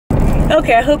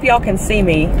Okay, I hope y'all can see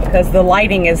me because the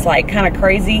lighting is like kind of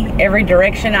crazy. Every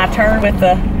direction I turn with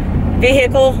the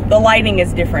vehicle, the lighting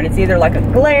is different. It's either like a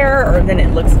glare or then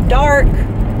it looks dark,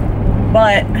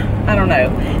 but I don't know.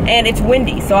 And it's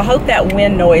windy, so I hope that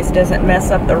wind noise doesn't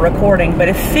mess up the recording, but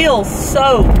it feels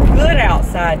so good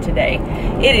outside today.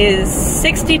 It is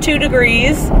 62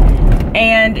 degrees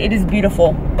and it is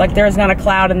beautiful. Like there's not a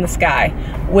cloud in the sky,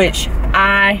 which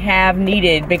I have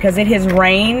needed because it has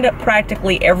rained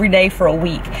practically every day for a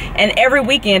week. And every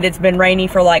weekend it's been rainy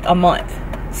for like a month.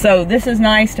 So this is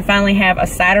nice to finally have a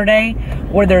Saturday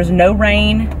where there's no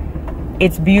rain.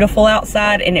 It's beautiful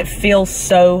outside and it feels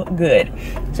so good.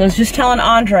 So I was just telling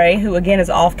Andre, who again is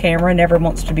off camera, never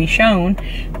wants to be shown,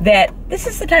 that this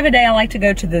is the type of day I like to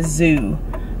go to the zoo.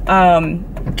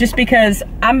 Just because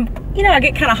I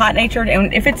get kind of hot natured,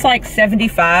 and if it's like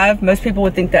 75, most people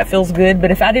would think that feels good, but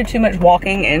if I do too much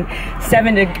walking and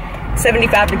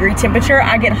 75 degree temperature,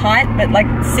 I get hot, but like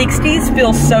 60s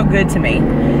feels so good to me.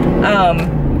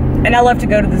 And I love to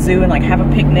go to the zoo and like have a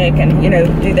picnic and,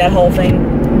 do that whole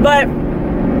thing. But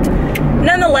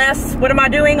nonetheless, what am I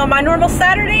doing on my normal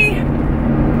Saturday?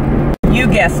 You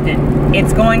guessed it,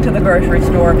 it's going to the grocery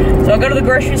store. So I go to the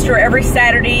grocery store every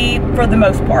Saturday for the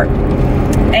most part.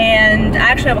 And I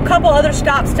actually have a couple other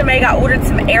stops to make. I ordered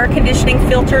some air conditioning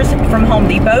filters from Home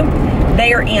Depot.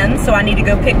 They are in, so I need to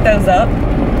go pick those up.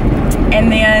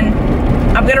 And then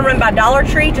I'm gonna run by Dollar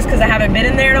Tree just because I haven't been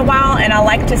in there in a while, and I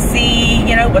like to see,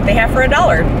 what they have for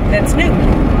 $1 that's new.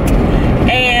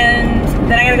 And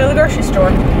then I gotta go to the grocery store.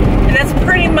 And that's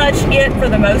pretty much it for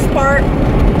the most part.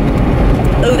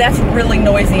 Oh, that's really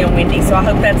noisy and windy, so I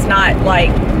hope that's not like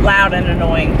loud and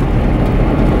annoying.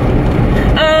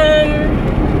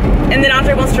 And then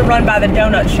Andre wants to run by the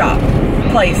donut shop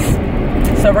place.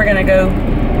 So we're gonna go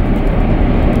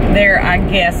there, I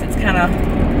guess. It's kind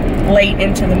of late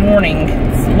into the morning.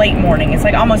 It's late morning. It's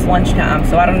like almost lunchtime,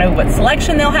 so I don't know what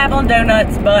selection they'll have on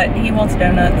donuts, but he wants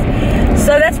donuts.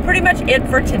 So that's pretty much it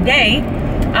for today.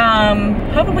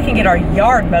 Hoping we can get our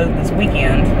yard mowed this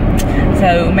weekend.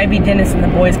 So maybe Dennis and the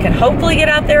boys can hopefully get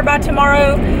out there by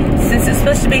tomorrow. Since it's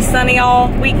supposed to be sunny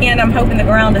all weekend, I'm hoping the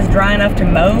ground is dry enough to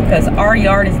mow because our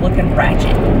yard is looking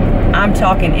ratchet. I'm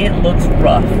talking, it looks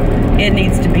rough. It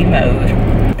needs to be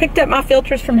mowed. Picked up my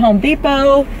filters from Home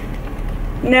Depot.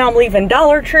 Now I'm leaving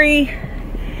Dollar Tree.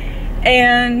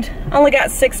 And I only got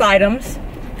 6 items.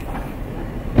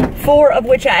 4 of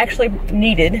which I actually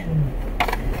needed.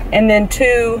 And then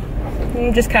 2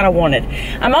 just kind of wanted.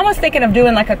 I'm almost thinking of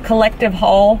doing like a collective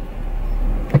haul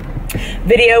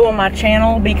video on my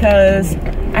channel because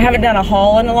I haven't done a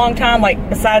haul in a long time, like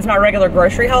besides my regular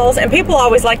grocery hauls, and people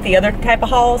always like the other type of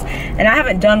hauls, and I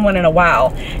haven't done one in a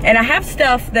while. And I have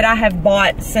stuff that I have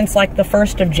bought since like the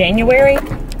 1st of January,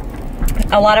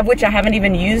 a lot of which I haven't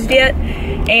even used yet,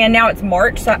 and now it's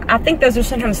March, so I think those are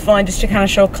sometimes fun just to kind of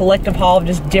show a collective haul of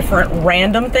just different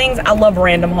random things. I love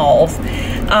random hauls.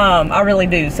 I really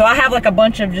do. So I have like a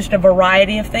bunch of just a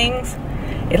variety of things.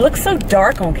 It looks so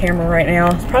dark on camera right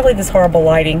now. It's probably this horrible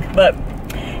lighting, but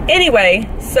anyway,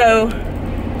 so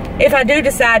if I do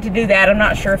decide to do that, I'm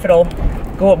not sure if it'll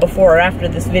go up before or after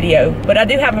this video, but I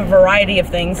do have a variety of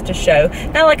things to show.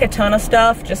 Not like a ton of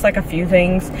stuff, just like a few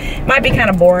things. Might be kind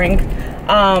of boring.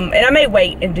 And I may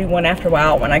wait and do one after a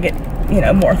while when I get,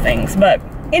 more things. But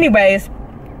anyways,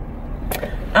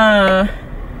 then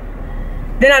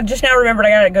I just now remembered I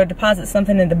gotta go deposit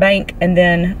something in the bank and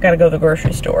then gotta go to the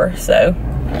grocery store. So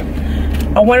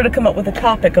I wanted to come up with a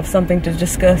topic of something to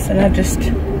discuss and I just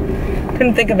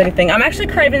couldn't think of anything. I'm actually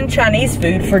craving Chinese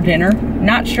food for dinner.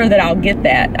 Not sure that I'll get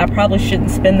that. I probably shouldn't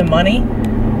spend the money,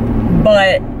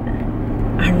 but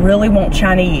I really want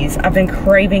Chinese. I've been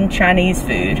craving Chinese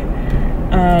food.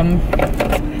 So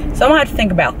I'm gonna have to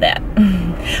think about that.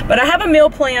 But I have a meal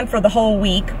plan for the whole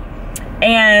week,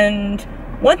 and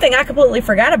one thing I completely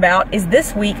forgot about is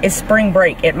this week is spring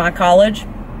break at my college.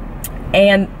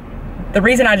 And the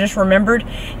reason I just remembered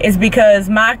is because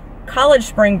my college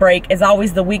spring break is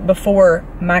always the week before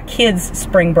my kids'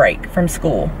 spring break from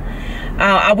school.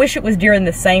 I wish it was during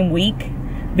the same week,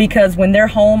 because when they're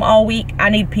home all week, I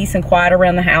need peace and quiet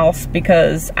around the house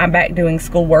because I'm back doing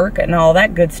schoolwork and all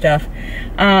that good stuff.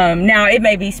 Now, it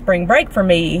may be spring break for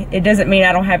me. It doesn't mean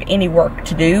I don't have any work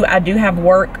to do. I do have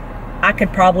work I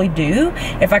could probably do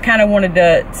if I kind of wanted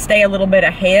to stay a little bit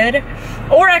ahead,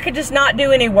 or I could just not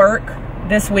do any work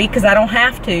this week because I don't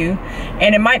have to,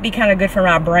 and it might be kind of good for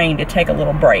my brain to take a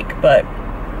little break. But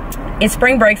it's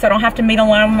spring break, so I don't have to meet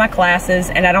online with my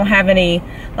classes, and I don't have any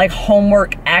like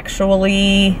homework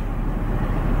actually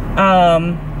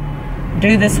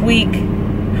do this week.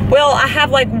 Well, I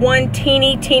have like one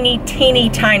teeny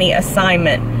tiny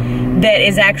assignment that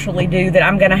is actually due that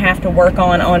I'm gonna have to work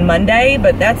on Monday,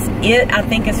 but that's it, I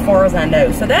think, as far as I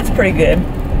know. So that's pretty good.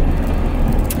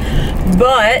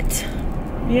 But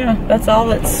yeah, that's all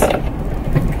that's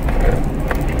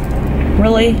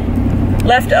really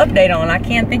left to update on. I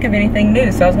can't think of anything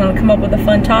new, so I was going to come up with a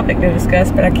fun topic to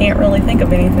discuss, but I can't really think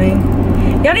of anything.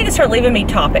 Y'all need to start leaving me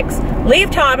topics.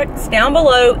 Leave topics down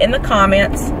below in the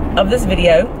comments of this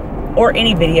video or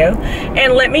any video,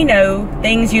 and let me know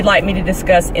things you'd like me to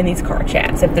discuss in these car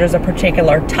chats. If there's a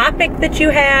particular topic that you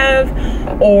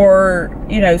have, or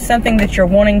you know, something that you're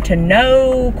wanting to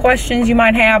know, questions you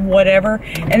might have, whatever,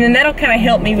 and then that'll kind of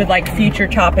help me with like future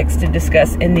topics to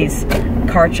discuss in these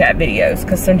car chat videos,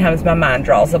 because sometimes my mind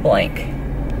draws a blank.